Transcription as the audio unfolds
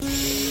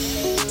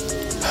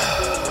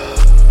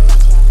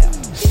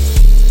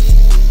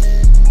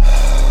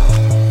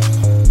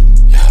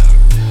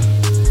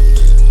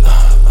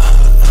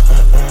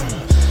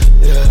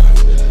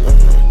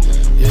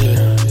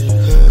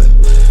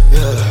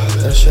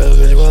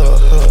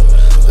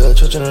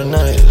switching the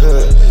night,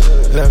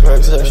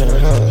 vampire section,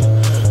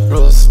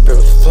 real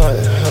spirit flight,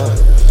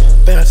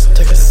 banners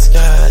take the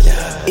sky,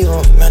 yeah,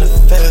 evil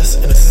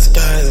manifest in the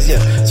skies, yeah,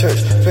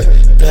 search for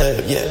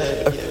blood,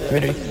 yeah,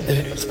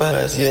 community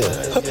spies, yeah,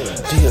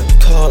 the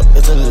call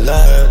is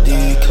alive,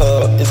 the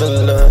call is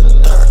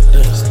alive,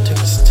 darkness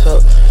takes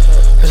top,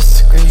 the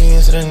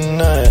screens in the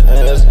night,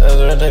 as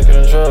I take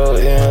control,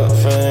 yeah,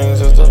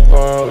 things as the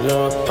bomb,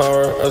 yeah,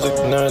 power as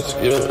ignites,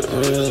 yeah,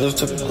 resist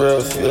to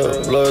breath,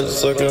 yeah, blood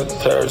sucking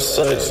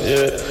parasites,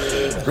 yeah,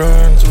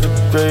 run through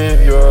the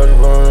graveyard,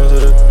 run through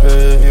the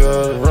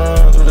graveyard,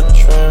 run through the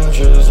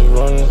trenches,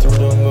 run through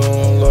the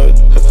moonlight,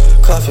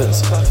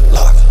 coffins,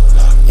 lock,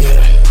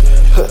 yeah,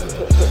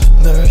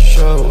 never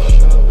show,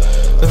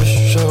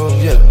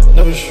 yeah,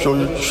 never show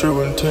your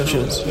true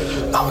intentions.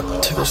 I'ma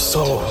take your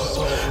soul,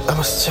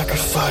 I'ma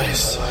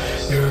sacrifice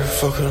your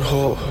fucking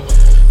whole,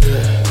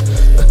 yeah,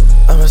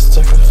 I'ma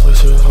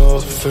sacrifice your whole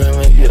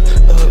family, yeah,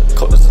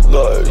 call this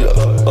life, yeah,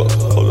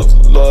 call this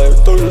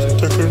life, don't just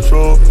take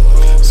control,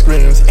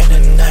 screams in the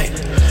night,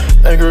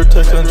 anger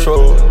take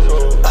control,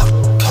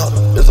 call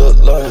is a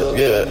lie,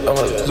 yeah,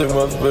 I'ma stick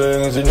my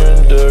fangs in your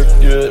dick,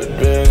 yeah,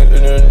 bangs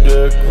in your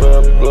dick,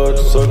 my blood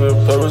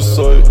sucking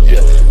parasite,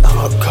 yeah,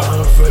 I'ma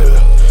come for you,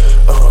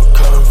 I'ma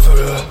come for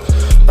you,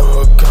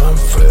 I'ma come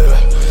for you,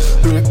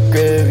 through the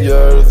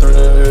graveyard, through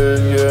the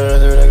graveyard,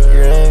 through the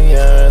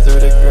graveyard, through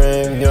the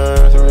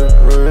graveyard, through the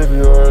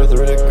graveyard,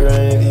 through the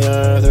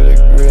graveyard, through the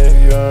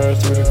graveyard,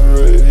 through the graveyard,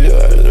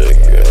 through the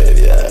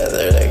graveyard,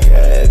 through the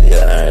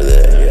graveyard,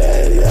 through the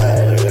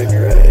graveyard, through the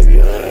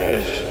graveyard.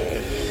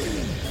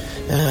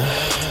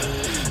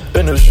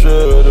 In the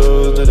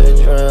shadows of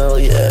the trial,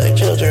 yeah,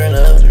 children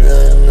of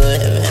the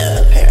night,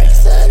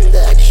 parents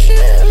seduction,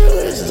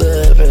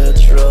 the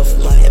petrol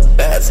flying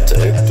bats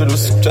take to the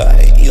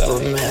sky, evil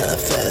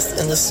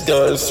manifest in the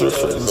sky, search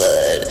for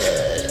blood,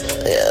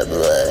 yeah,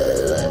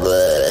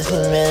 blood,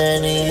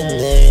 humanity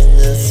named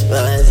the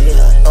spies,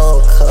 yeah,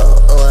 all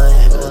call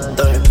alive,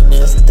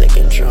 darkness take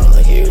control,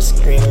 hear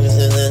screams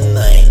in the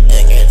night,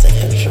 anger take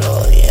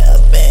control, yeah,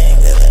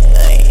 bangs in the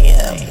night,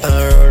 yeah,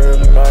 power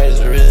of Mars,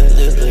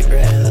 resist the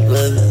grass,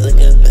 blood is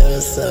like a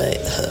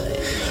parasite,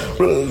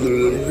 run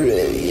through the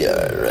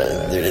graveyard,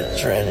 run through the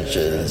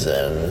trenches,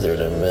 and through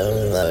the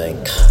moonlight,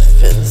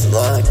 coffins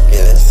locked,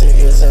 yeah,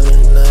 secrets in the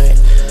night,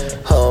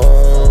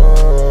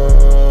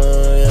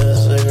 yeah,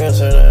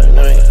 secrets in the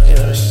night,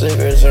 yeah,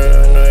 secrets in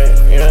the night,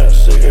 yeah,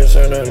 secrets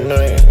in the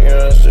night,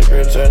 yeah,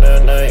 secrets in the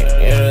night,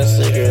 yeah,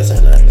 secrets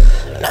in the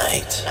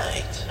night.